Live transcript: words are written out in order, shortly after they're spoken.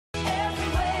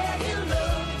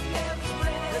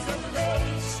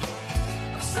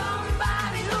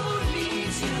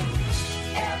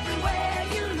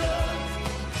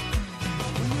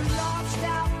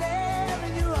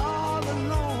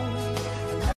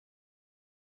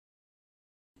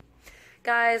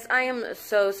Guys, I am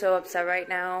so upset right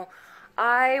now.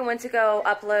 I went to go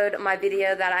upload my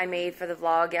video that I made for the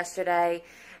vlog yesterday,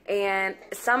 and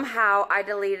somehow I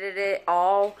deleted it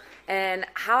all. And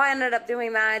how I ended up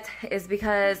doing that is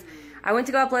because I went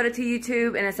to go upload it to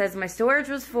YouTube, and it says my storage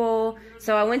was full.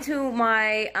 So I went to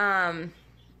my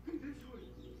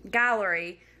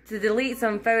gallery to delete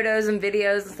some photos and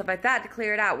videos and stuff like that to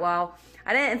clear it out. Well,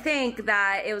 I didn't think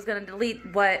that it was going to delete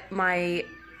what my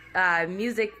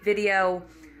music video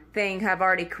thing have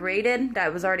already created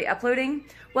that was already uploading.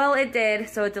 Well, it did,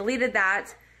 so it deleted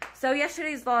that. So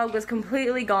yesterday's vlog was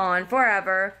completely gone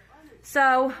forever.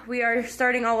 So we are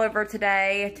starting all over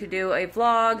today to do a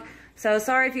vlog. So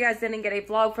sorry if you guys didn't get a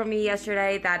vlog from me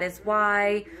yesterday, that is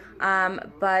why.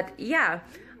 But yeah,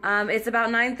 it's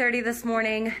about 9:30 this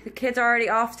morning. The kids are already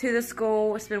off to the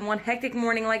school. It's been one hectic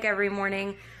morning like every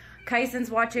morning. Kyson's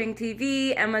watching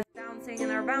TV, Emma's bouncing in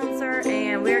our bouncer,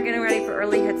 and we are getting ready for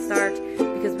early head start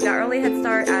because we got early head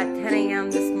start at 10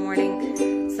 a.m. this morning.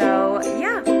 So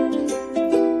yeah,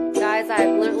 guys,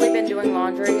 I've literally been doing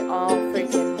laundry all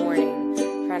freaking morning,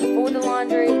 trying to fold the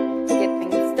laundry, get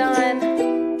things done.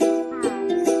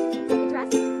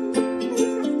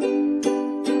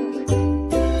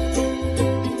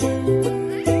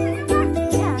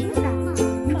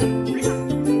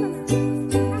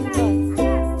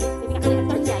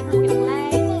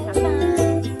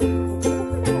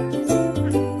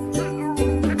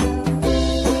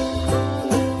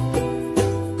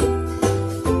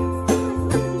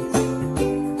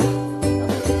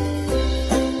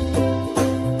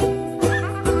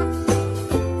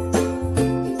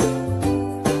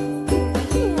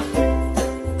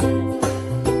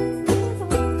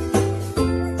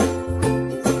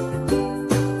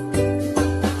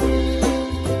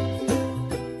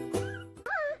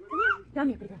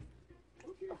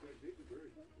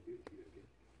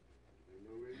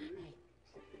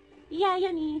 Yeah,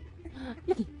 yummy.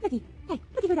 Looky. Hey,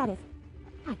 looky who that is.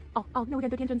 Hi. Oh, no, we're gonna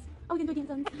do tantrums. Oh, we're gonna do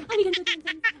tantrums. Oh, we're gonna do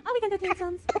tantrums. Oh, we're gonna do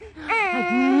tantrums.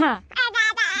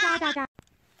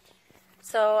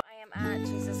 So I am at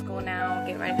Jesus School now,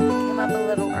 getting ready to pick him up a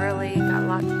little early. Got a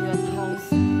lot to do at the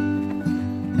house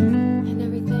and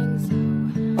everything, so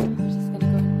we're just gonna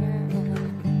go in here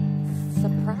and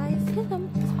surprise him.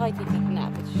 He's probably taking a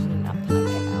nap, but she's enough time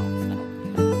right now.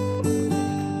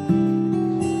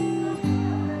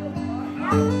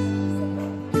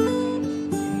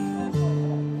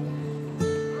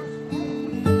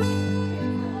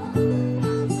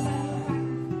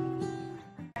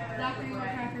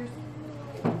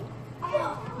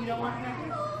 You don't want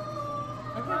crackers?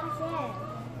 Okay.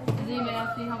 Does anybody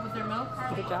else need help with their milk?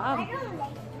 Good job.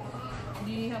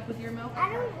 Do you need help with your milk?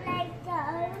 I don't like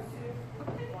those.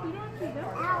 You don't see those.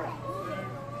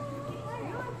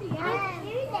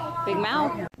 Big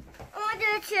mouth. I want to do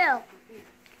it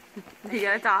too. You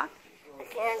gotta talk. I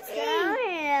can't see.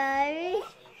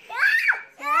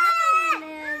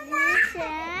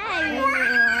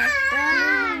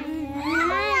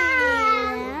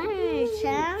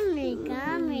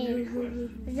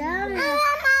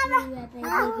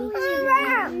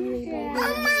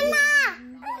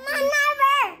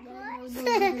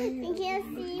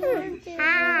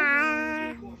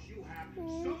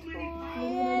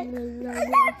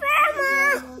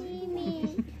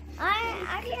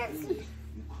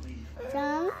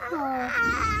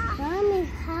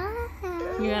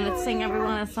 You gonna sing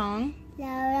everyone a song?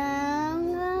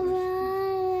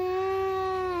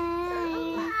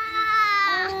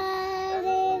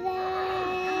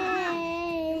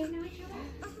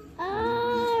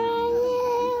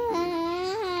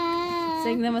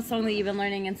 Sing them a song that you've been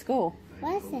learning in school.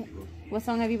 What's it? What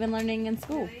song have you been learning in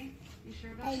school?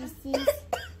 ABCs.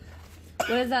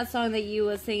 What is that song that you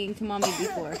was singing to mommy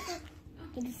before?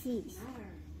 ABCs.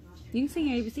 You can sing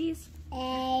your ABCs.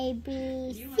 A, B,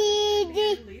 C,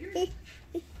 D,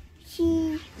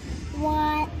 C,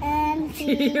 Y, and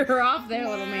Z. You're off there,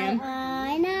 little man.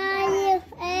 I know you,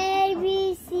 A,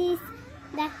 B, C.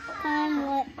 That's kind of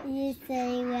what you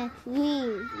say with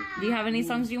me. Do you have any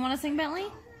songs you want to sing, Bentley?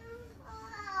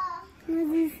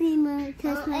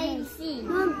 ABC.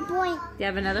 1 point. Do you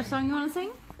have another song you want to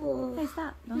sing? Hey,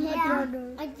 stop. Don't Yeah,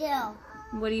 I do.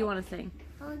 What do you want to sing?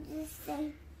 I'll just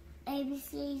say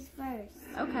ABCs first.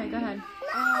 Okay, go ahead.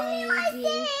 A,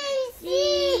 B, C,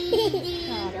 D, E,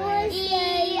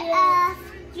 F,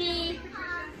 G,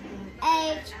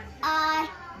 H, I,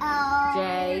 L,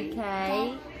 J,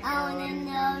 K, L, and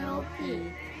N,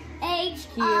 P, H,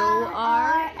 Q,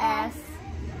 R, S,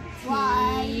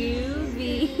 Y, T, U, V,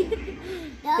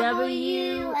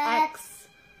 W, X,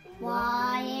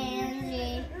 Y, and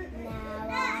Z. Now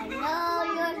I know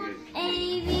your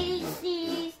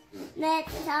ABCs. Let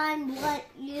next time what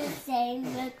you say.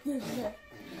 Do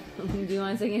you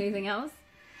want to sing anything else?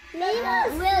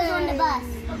 Wheels on the bus.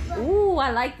 Ooh, I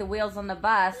like the wheels on the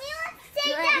bus.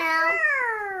 Do it now.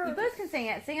 You both can sing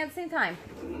it. Sing it at the same time.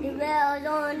 The wheels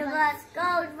on the bus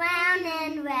goes round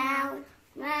and round,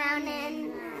 round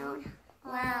and round,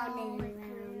 round and round.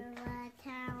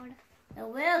 The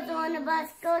wheels on the bus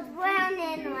goes round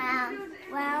and round,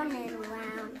 round and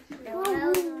round. The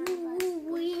wheels on the bus goes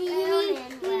round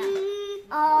and round,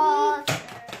 all through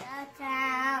the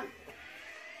town.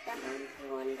 The wheels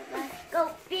on the bus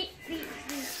go beep, beep,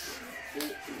 beep,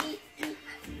 beep, beep, beep,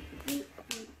 beep, beep,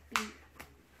 beep.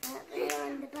 The wheels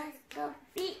on the bus go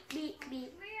beep, beep,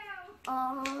 beep,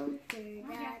 all through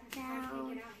the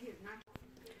town.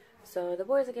 So the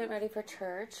boys are getting ready for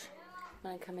church. I'm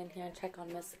going to come in here and check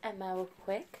on Miss Emma real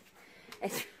quick.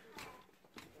 And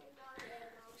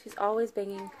she's always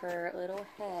banging her little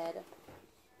head.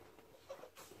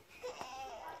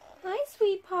 Hi,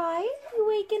 sweet pie. You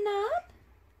waking up?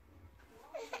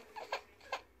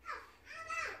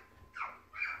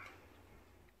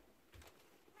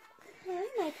 Hi,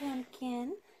 my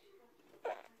pumpkin.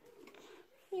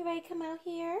 You ready to come out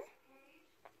here?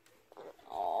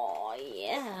 Oh,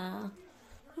 yeah.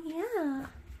 Yeah.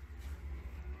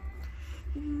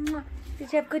 Did you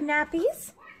have good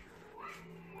nappies?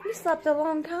 You slept a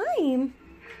long time.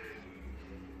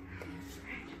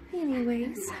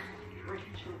 Anyways.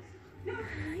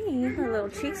 Hi, her little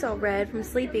cheeks all red from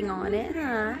sleeping on it,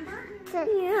 huh?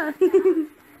 Yeah. You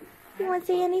want to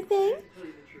say anything?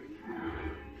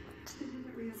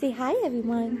 Say hi,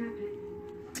 everyone.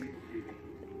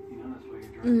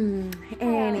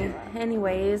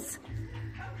 Anyways.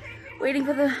 Waiting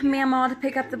for the mama to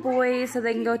pick up the boys so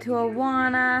they can go to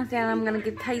Awana. Then I'm going to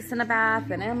give Tyson a bath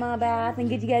and Emma a bath and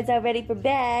get you guys all ready for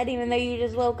bed, even though you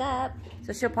just woke up.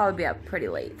 So she'll probably be up pretty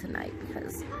late tonight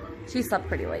because she slept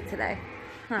pretty late today.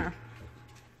 Huh.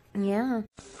 Yeah.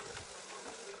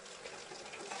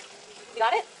 You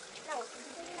got it? No.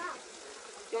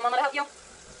 You want mama to help you?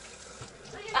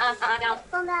 Down.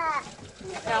 Come back. No,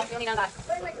 you don't need none of that.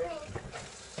 What am I doing?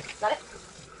 Got it?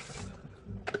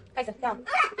 Tyson, down.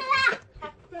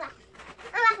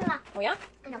 Oh, yeah?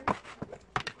 No.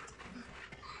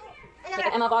 Take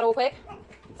an Emma bottle real quick.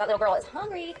 That little girl is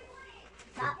hungry.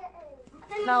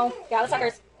 No, get out of the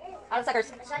suckers. Out of the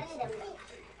suckers.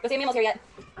 Go see if Memo's here yet.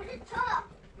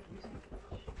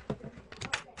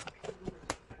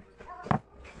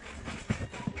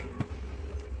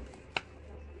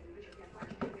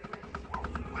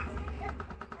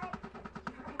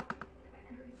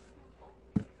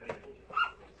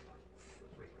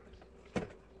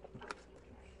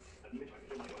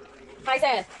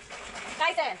 Tyson!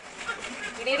 Tyson!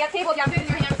 You need to get the table if you have food in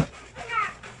your hands.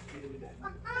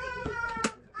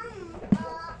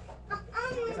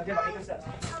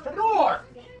 Shut the door!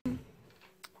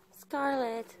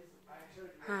 Scarlett.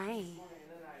 Hi.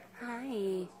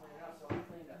 Hi.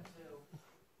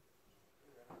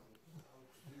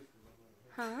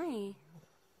 Hi.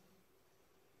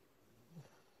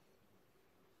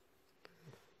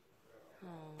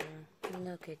 Oh,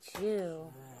 look at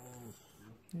you.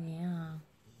 Yeah.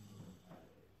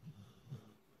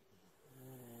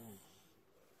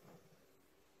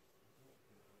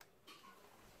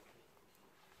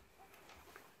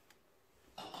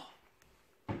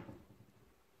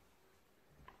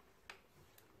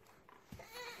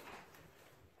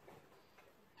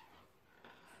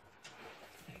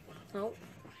 Oh.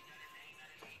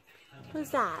 Who's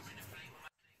that?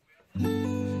 Hey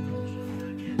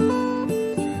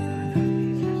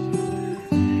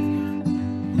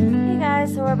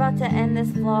guys, so we're about to end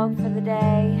this vlog for the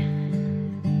day.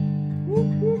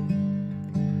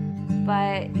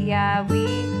 But yeah,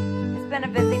 it's been a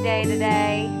busy day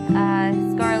today.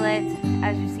 Scarlett,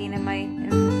 as you've seen in the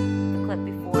clip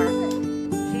before,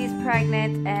 she's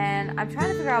pregnant, and I'm trying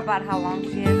to figure out about how long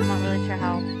she is. I'm not really sure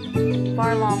how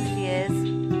far along she is.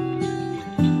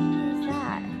 Who's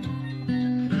that?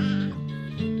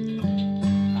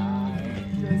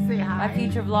 Say hi. My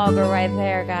future vlogger right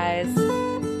there, guys.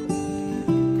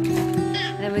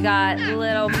 And then we got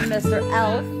little Mr.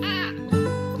 Elf.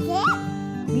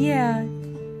 Yeah.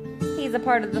 He's a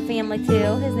part of the family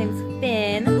too. His name's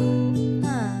Finn.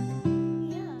 Huh.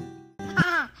 Yeah.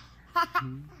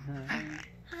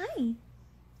 Hi. Can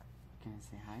I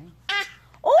say hi?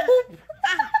 Oh!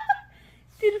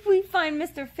 Did we find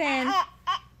Mr. Finn?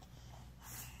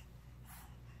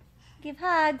 Give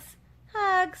hugs.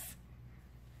 Hugs.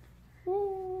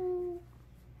 Ooh.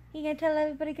 You gonna tell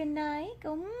everybody good night?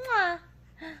 Go mwah.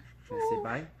 Can I say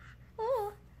bye?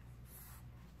 Oh.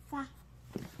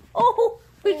 Oh,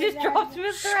 we just dropped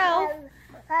Mr. Elf.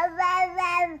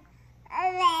 I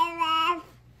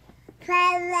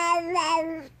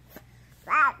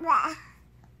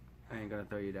ain't gonna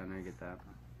throw you down there and get that.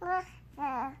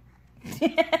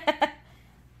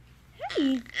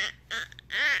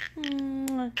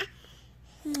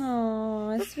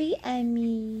 Oh, sweet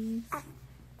Emmy.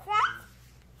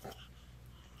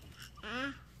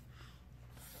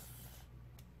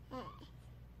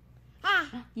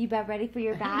 You about ready for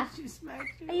your bath?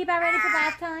 Are you about ready for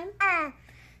bath time?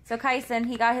 So Kyson,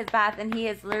 he got his bath and he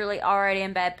is literally already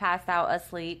in bed, passed out,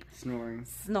 asleep.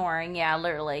 Snoring, yeah,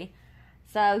 literally.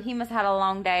 So he must have had a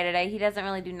long day today. He doesn't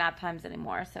really do nap times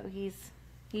anymore, so he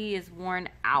is worn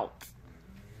out.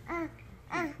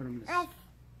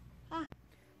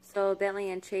 So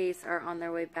Bentley and Chase are on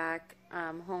their way back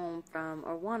home from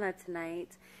Awana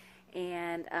tonight,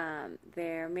 and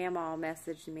their mamaw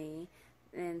messaged me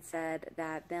and said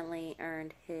that Bentley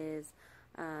earned his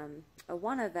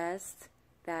Awana vest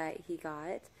that he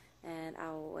got, and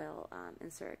I will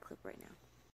insert a clip right now.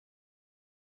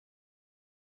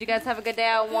 Did you guys have a good day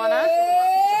at Awana?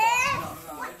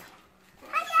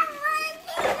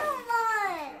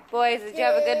 Boys, did you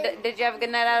have a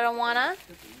good night at Awana?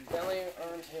 Bentley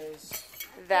earned his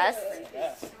Vest.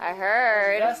 vest. I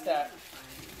heard. Vest at.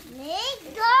 Nick,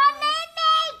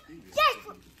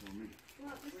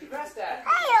 Vest at.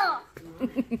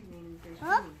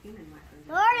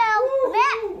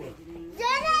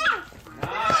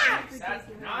 Nice. That's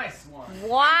a nice one.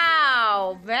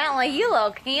 Wow, Bentley, you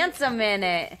look handsome in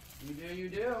it. You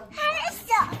do.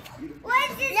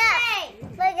 What's it say?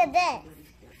 Look at this.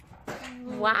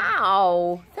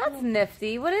 Wow, that's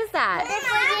nifty. What is that?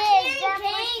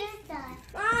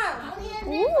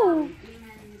 Ooh.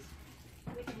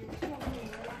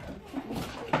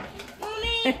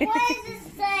 Mommy, what does it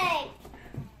say?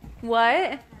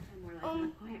 What?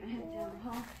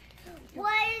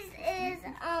 What is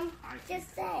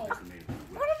just say?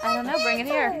 I don't know. Bring it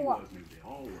here.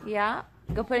 Yeah.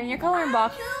 Go put it in your coloring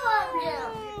box. Two of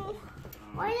them.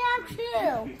 Why you have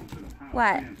two?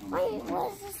 What?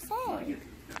 What does it say?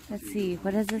 Let's see.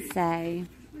 What does it say?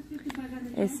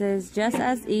 It says, just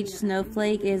as each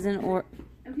snowflake is an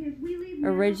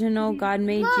original, God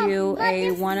made you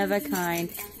a one of a kind.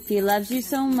 He loves you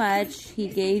so much, He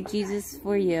gave Jesus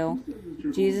for you.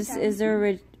 Jesus is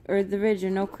the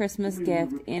original Christmas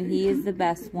gift, and He is the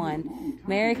best one.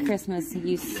 Merry Christmas,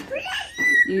 you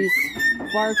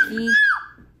Sparky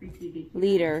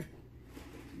leader.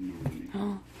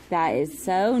 That is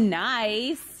so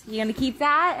nice. You gonna keep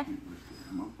that?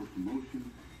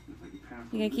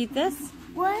 You gonna keep this?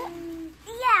 What?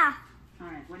 Yeah.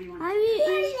 Alright, what do you want?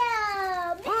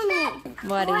 Mommy,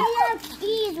 What? why have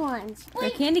these ones? They're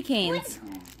candy canes.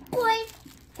 Boink,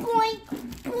 boink,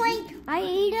 boink. I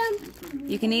eat them.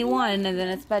 You can eat one and then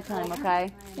it's bedtime,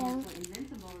 okay? Yeah.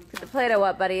 Put the Play-Doh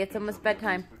up, buddy. It's almost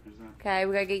bedtime. Okay,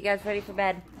 we gotta get you guys ready for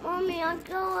bed. Mommy, I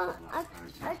can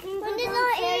we did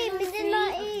not eat. We did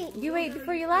not eat. You ate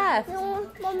before you left. No,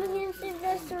 Mommy, can see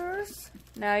this.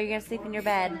 No, you're gonna sleep in your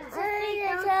bed.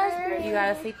 You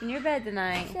gotta sleep in your bed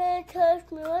tonight.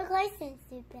 Touch me like license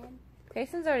sleeping.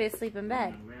 Grayson's already asleep in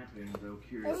bed.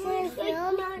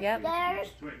 Yep. There.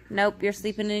 Nope, you're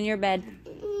sleeping in your bed.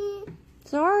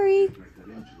 Sorry.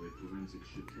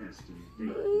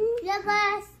 Look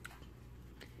us.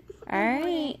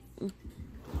 Alright.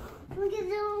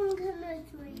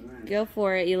 Go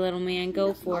for it, you little man.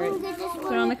 Go for it.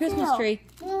 Put it on the Christmas tree.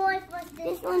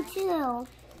 This one too.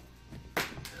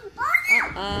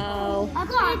 Uh-oh. I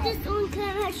got this on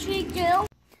Christmas tree too.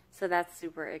 So that's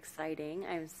super exciting.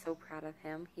 I'm so proud of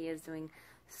him. He is doing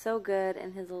so good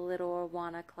in his little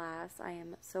Awana class. I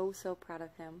am so, so proud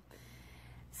of him.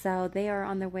 So they are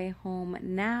on their way home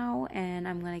now, and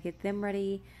I'm going to get them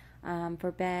ready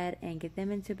for bed and get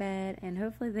them into bed, and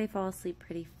hopefully they fall asleep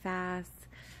pretty fast.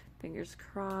 Fingers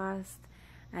crossed.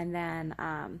 And then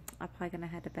I'm probably going to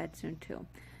head to bed soon too.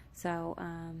 So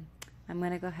I'm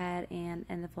going to go ahead and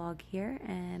end the vlog here,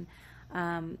 and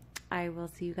I will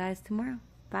see you guys tomorrow.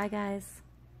 Bye, guys.